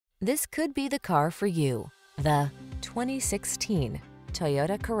This could be the car for you. The 2016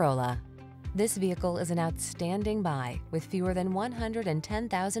 Toyota Corolla. This vehicle is an outstanding buy with fewer than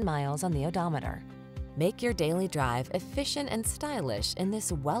 110,000 miles on the odometer. Make your daily drive efficient and stylish in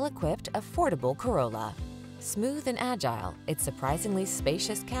this well-equipped, affordable Corolla. Smooth and agile, its surprisingly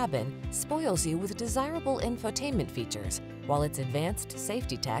spacious cabin spoils you with desirable infotainment features, while its advanced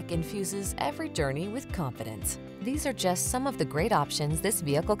safety tech infuses every journey with confidence. These are just some of the great options this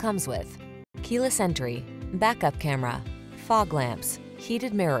vehicle comes with: keyless entry, backup camera, fog lamps,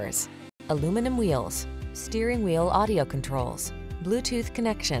 heated mirrors, aluminum wheels, steering wheel audio controls, Bluetooth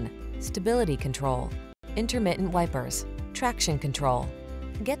connection, stability control, intermittent wipers, traction control.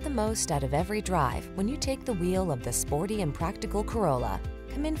 Get the most out of every drive when you take the wheel of the sporty and practical Corolla.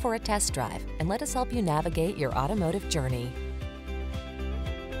 Come in for a test drive and let us help you navigate your automotive journey.